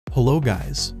Hello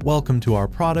guys, welcome to our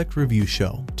product review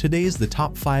show. Today's the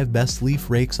top 5 best leaf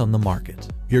rakes on the market.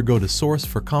 Your go-to source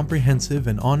for comprehensive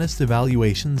and honest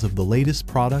evaluations of the latest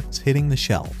products hitting the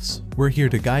shelves. We're here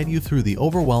to guide you through the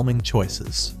overwhelming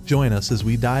choices. Join us as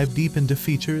we dive deep into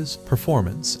features,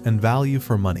 performance, and value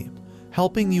for money,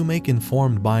 helping you make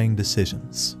informed buying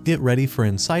decisions. Get ready for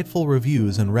insightful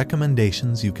reviews and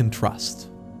recommendations you can trust.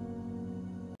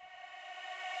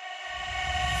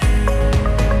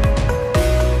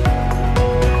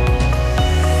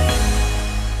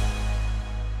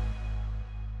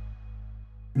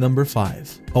 Number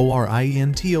 5.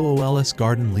 ORIENTOOLS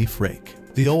Garden Leaf Rake.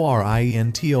 The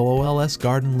ORIENTOOLS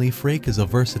Garden Leaf Rake is a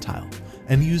versatile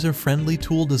and user-friendly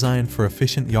tool designed for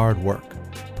efficient yard work,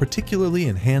 particularly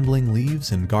in handling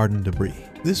leaves and garden debris.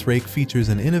 This rake features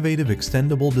an innovative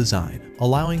extendable design,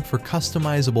 allowing for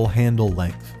customizable handle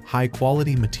length,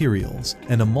 high-quality materials,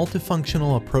 and a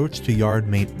multifunctional approach to yard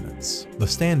maintenance. The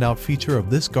standout feature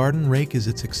of this garden rake is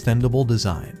its extendable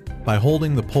design. By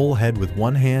holding the pole head with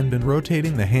one hand and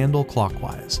rotating the handle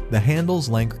clockwise, the handle's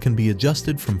length can be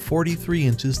adjusted from 43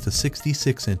 inches to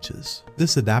 66 inches.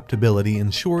 This adaptability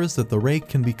ensures that the rake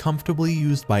can be comfortably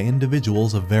used by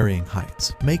individuals of varying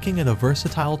heights, making it a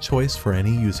versatile choice for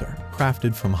any user.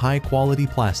 Crafted from high-quality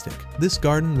plastic, this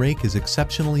garden rake is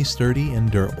exceptionally sturdy and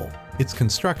durable. Its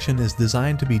construction is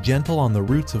designed to be gentle on the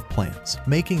roots of plants,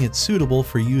 making it suitable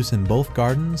for use in both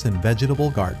gardens and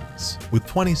vegetable gardens. With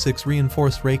 26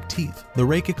 reinforced rake teeth, the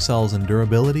rake excels in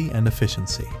durability and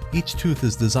efficiency. Each tooth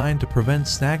is designed to prevent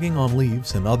snagging on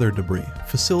leaves and other debris,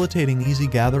 facilitating easy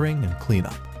gathering and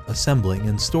cleanup. Assembling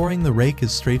and storing the rake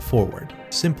is straightforward.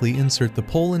 Simply insert the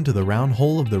pole into the round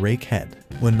hole of the rake head.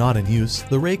 When not in use,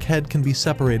 the rake head can be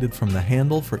separated from the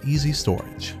handle for easy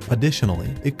storage.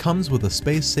 Additionally, it comes with a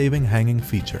space-saving hanging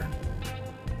feature.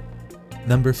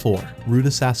 Number 4. Root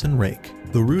Assassin Rake.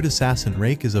 The Root Assassin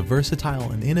Rake is a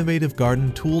versatile and innovative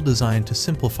garden tool designed to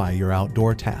simplify your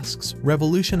outdoor tasks,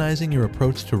 revolutionizing your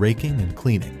approach to raking and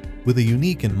cleaning. With a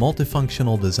unique and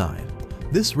multifunctional design,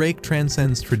 this rake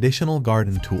transcends traditional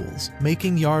garden tools,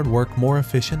 making yard work more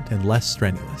efficient and less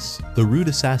strenuous. The Root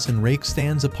Assassin Rake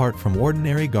stands apart from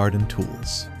ordinary garden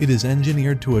tools. It is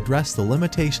engineered to address the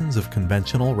limitations of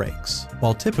conventional rakes.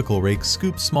 While typical rakes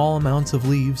scoop small amounts of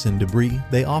leaves and debris,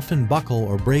 they often buckle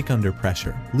or break under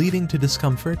pressure, leading to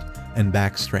discomfort and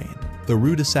back strain. The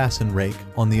Root Assassin Rake,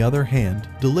 on the other hand,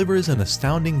 delivers an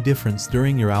astounding difference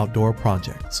during your outdoor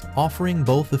projects, offering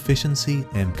both efficiency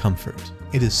and comfort.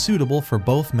 It is suitable for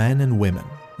both men and women.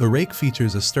 The rake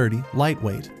features a sturdy,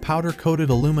 lightweight, powder-coated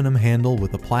aluminum handle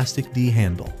with a plastic D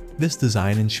handle. This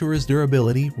design ensures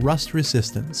durability, rust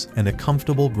resistance, and a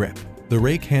comfortable grip. The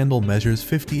rake handle measures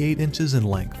 58 inches in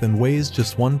length and weighs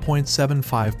just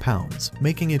 1.75 pounds,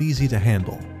 making it easy to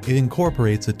handle. It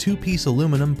incorporates a 2-piece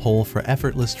aluminum pole for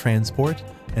effortless transport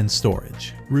and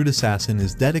storage. Root Assassin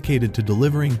is dedicated to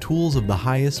delivering tools of the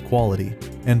highest quality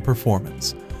and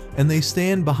performance, and they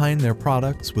stand behind their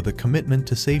products with a commitment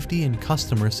to safety and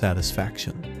customer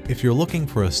satisfaction. If you're looking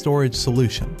for a storage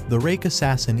solution, the Rake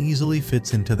Assassin easily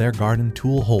fits into their garden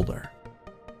tool holder.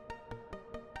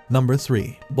 Number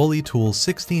 3. Bully Tools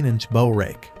 16-inch Bow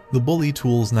Rake. The Bully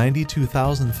Tools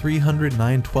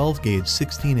 92309 12-gauge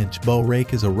 16-inch bow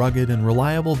rake is a rugged and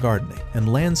reliable gardening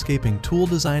and landscaping tool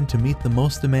designed to meet the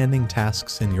most demanding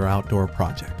tasks in your outdoor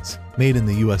projects. Made in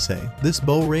the USA, this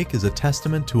bow rake is a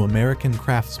testament to American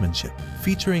craftsmanship,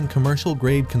 featuring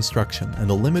commercial-grade construction and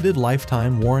a limited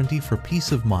lifetime warranty for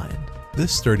peace of mind.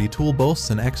 This sturdy tool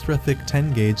boasts an extra-thick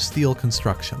 10-gauge steel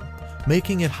construction,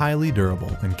 making it highly durable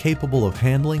and capable of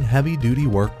handling heavy-duty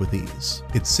work with ease.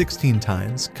 Its 16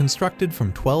 tines, constructed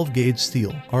from 12-gauge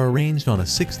steel, are arranged on a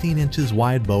 16 inches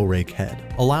wide bow rake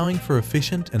head, allowing for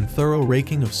efficient and thorough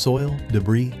raking of soil,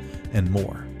 debris, and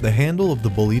more. The handle of the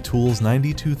Bully Tools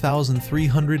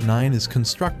 92309 is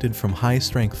constructed from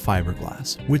high-strength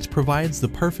fiberglass, which provides the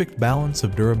perfect balance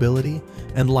of durability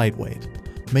and lightweight,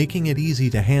 making it easy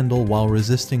to handle while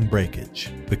resisting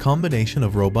breakage. The combination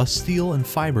of robust steel and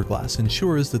fiberglass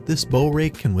ensures that this bow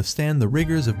rake can withstand the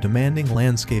rigors of demanding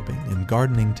landscaping and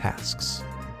gardening tasks.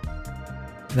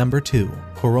 Number 2.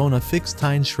 Corona Fixed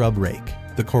Tine Shrub Rake.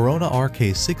 The Corona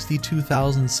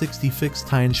RK62060 Fixed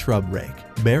Tine Shrub Rake,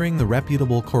 bearing the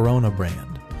reputable Corona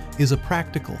brand, is a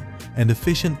practical and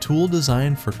efficient tool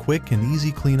designed for quick and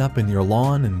easy cleanup in your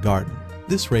lawn and garden.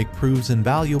 This rake proves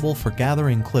invaluable for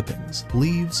gathering clippings,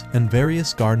 leaves, and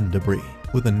various garden debris.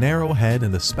 With a narrow head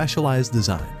and a specialized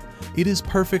design, it is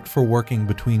perfect for working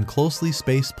between closely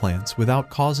spaced plants without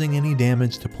causing any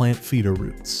damage to plant feeder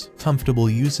roots. Comfortable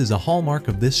use is a hallmark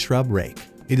of this shrub rake.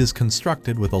 It is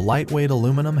constructed with a lightweight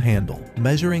aluminum handle,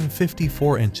 measuring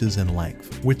 54 inches in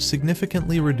length, which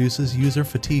significantly reduces user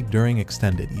fatigue during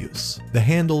extended use. The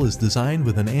handle is designed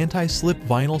with an anti-slip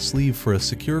vinyl sleeve for a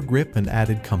secure grip and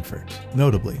added comfort.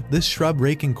 Notably, this shrub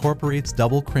rake incorporates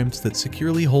double crimps that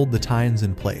securely hold the tines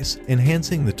in place,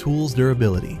 enhancing the tool's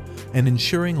durability and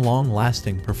ensuring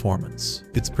long-lasting performance.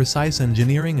 Its precise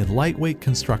engineering and lightweight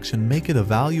construction make it a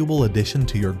valuable addition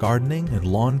to your gardening and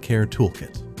lawn care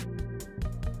toolkit.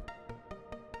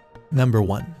 Number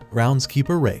 1.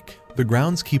 Groundskeeper Rake. The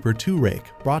Groundskeeper 2 Rake,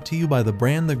 brought to you by the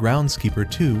brand The Groundskeeper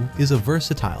 2, is a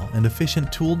versatile and efficient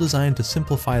tool designed to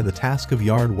simplify the task of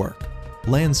yard work,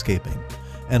 landscaping,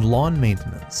 and lawn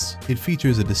maintenance. It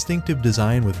features a distinctive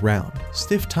design with round,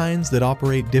 stiff tines that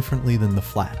operate differently than the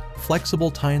flat,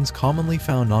 flexible tines commonly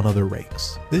found on other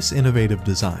rakes. This innovative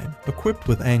design, equipped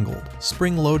with angled,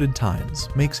 spring-loaded tines,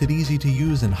 makes it easy to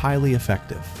use and highly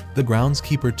effective. The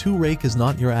Groundskeeper 2 Rake is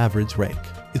not your average rake.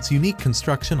 Its unique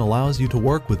construction allows you to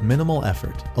work with minimal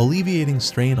effort, alleviating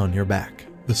strain on your back.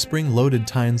 The spring-loaded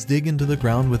tines dig into the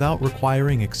ground without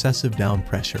requiring excessive down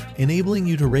pressure, enabling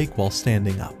you to rake while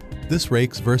standing up. This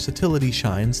rake's versatility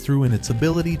shines through in its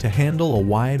ability to handle a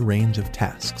wide range of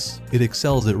tasks. It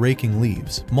excels at raking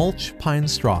leaves, mulch, pine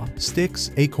straw,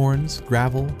 sticks, acorns,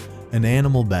 gravel, and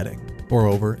animal bedding.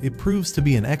 Moreover, it proves to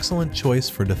be an excellent choice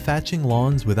for dethatching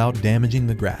lawns without damaging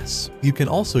the grass. You can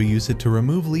also use it to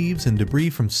remove leaves and debris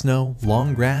from snow,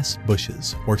 long grass,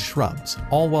 bushes, or shrubs,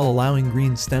 all while allowing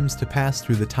green stems to pass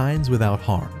through the tines without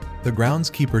harm. The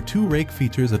Groundskeeper 2 Rake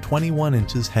features a 21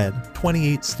 inches head,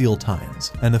 28 steel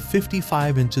tines, and a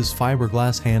 55 inches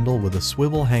fiberglass handle with a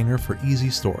swivel hanger for easy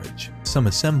storage. Some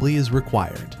assembly is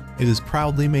required. It is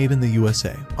proudly made in the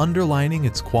USA, underlining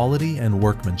its quality and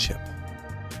workmanship.